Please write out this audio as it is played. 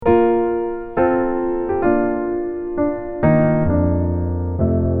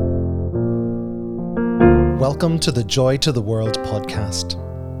Welcome to the Joy to the World podcast.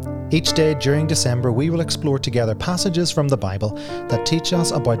 Each day during December, we will explore together passages from the Bible that teach us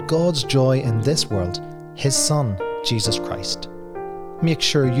about God's joy in this world, His Son, Jesus Christ. Make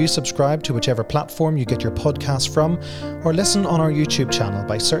sure you subscribe to whichever platform you get your podcast from, or listen on our YouTube channel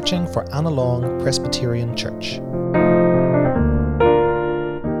by searching for Annalong Presbyterian Church.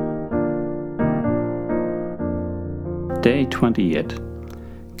 Day 28,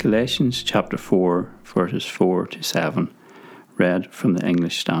 Galatians chapter 4, verses 4 to 7, read from the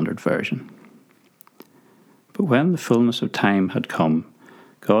English Standard Version. But when the fullness of time had come,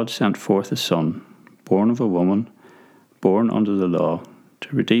 God sent forth a Son, born of a woman, born under the law,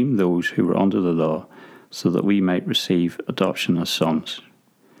 to redeem those who were under the law, so that we might receive adoption as sons.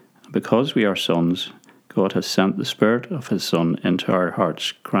 And because we are sons, God has sent the Spirit of His Son into our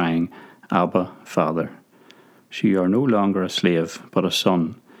hearts, crying, Abba, Father. So you are no longer a slave, but a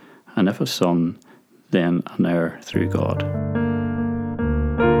son, and if a son, then an heir through God.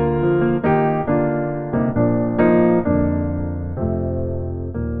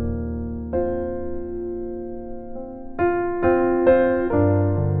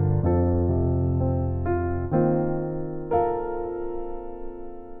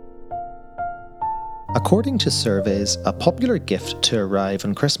 According to surveys, a popular gift to arrive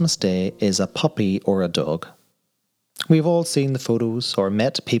on Christmas Day is a puppy or a dog. We've all seen the photos or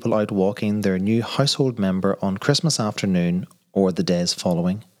met people out walking their new household member on Christmas afternoon or the days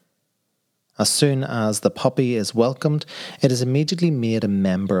following. As soon as the puppy is welcomed, it is immediately made a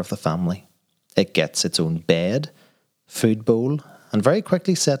member of the family. It gets its own bed, food bowl, and very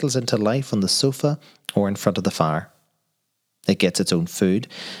quickly settles into life on the sofa or in front of the fire. It gets its own food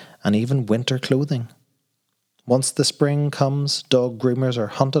and even winter clothing. Once the spring comes, dog groomers are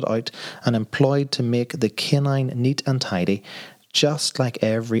hunted out and employed to make the canine neat and tidy, just like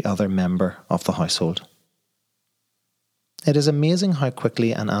every other member of the household. It is amazing how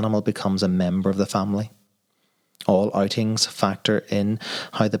quickly an animal becomes a member of the family. All outings factor in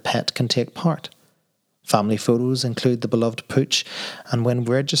how the pet can take part. Family photos include the beloved pooch, and when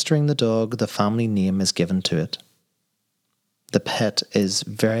registering the dog, the family name is given to it. The pet is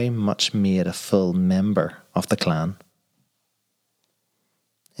very much made a full member of the clan.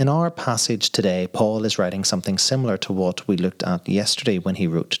 In our passage today, Paul is writing something similar to what we looked at yesterday when he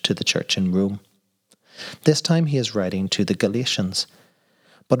wrote to the church in Rome. This time he is writing to the Galatians,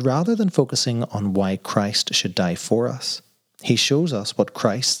 but rather than focusing on why Christ should die for us, he shows us what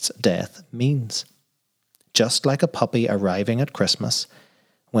Christ's death means. Just like a puppy arriving at Christmas,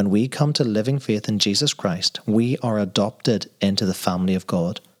 when we come to living faith in Jesus Christ, we are adopted into the family of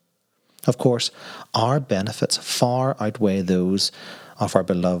God. Of course, our benefits far outweigh those of our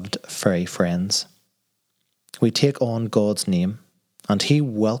beloved furry friends. We take on God's name, and He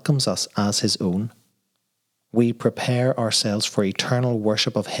welcomes us as His own. We prepare ourselves for eternal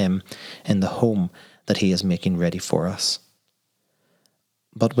worship of Him in the home that He is making ready for us.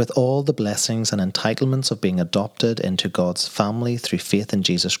 But with all the blessings and entitlements of being adopted into God's family through faith in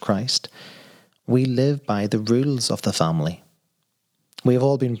Jesus Christ, we live by the rules of the family. We have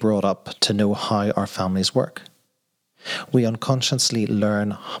all been brought up to know how our families work. We unconsciously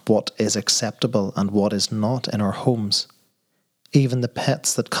learn what is acceptable and what is not in our homes. Even the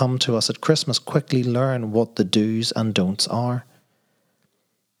pets that come to us at Christmas quickly learn what the do's and don'ts are.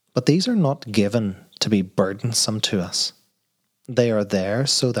 But these are not given to be burdensome to us. They are there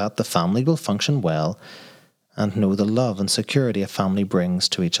so that the family will function well and know the love and security a family brings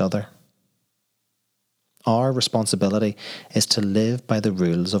to each other. Our responsibility is to live by the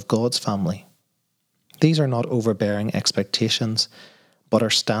rules of God's family. These are not overbearing expectations, but are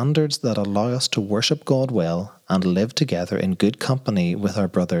standards that allow us to worship God well and live together in good company with our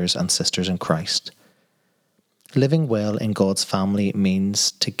brothers and sisters in Christ. Living well in God's family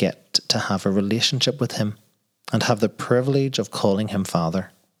means to get to have a relationship with Him and have the privilege of calling Him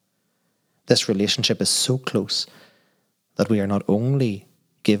Father. This relationship is so close that we are not only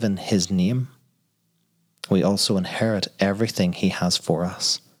given His name, we also inherit everything He has for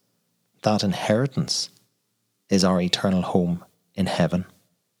us. That inheritance is our eternal home in heaven.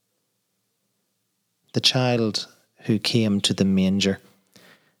 The child who came to the manger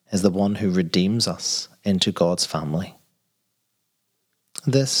is the one who redeems us into God's family.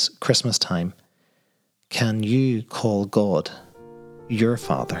 This Christmas time, can you call God your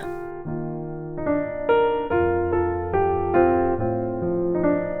Father?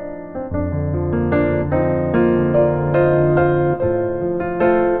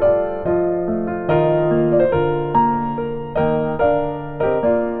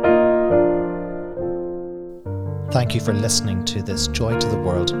 Thank you for listening to this Joy to the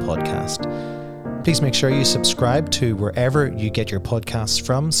World podcast. Please make sure you subscribe to wherever you get your podcasts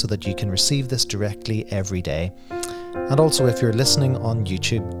from so that you can receive this directly every day. And also, if you're listening on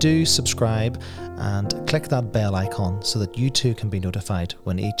YouTube, do subscribe and click that bell icon so that you too can be notified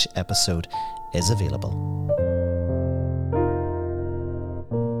when each episode is available.